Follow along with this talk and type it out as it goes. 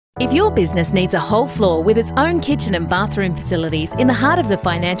If your business needs a whole floor with its own kitchen and bathroom facilities in the heart of the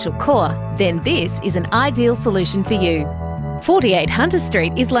financial core, then this is an ideal solution for you. 48 Hunter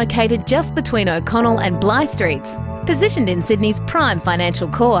Street is located just between O'Connell and Bligh Streets, positioned in Sydney's prime financial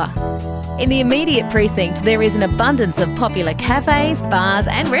core. In the immediate precinct, there is an abundance of popular cafes, bars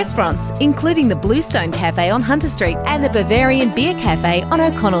and restaurants, including the Bluestone Cafe on Hunter Street and the Bavarian Beer Cafe on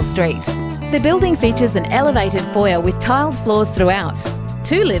O'Connell Street. The building features an elevated foyer with tiled floors throughout.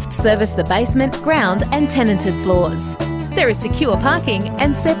 2 lifts service the basement, ground and tenanted floors. There is secure parking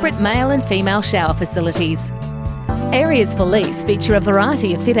and separate male and female shower facilities. Areas for lease feature a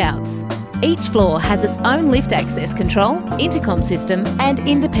variety of fit-outs. Each floor has its own lift access control, intercom system and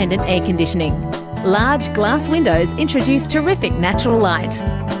independent air conditioning. Large glass windows introduce terrific natural light.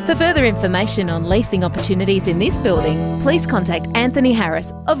 For further information on leasing opportunities in this building, please contact Anthony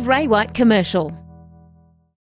Harris of Ray White Commercial.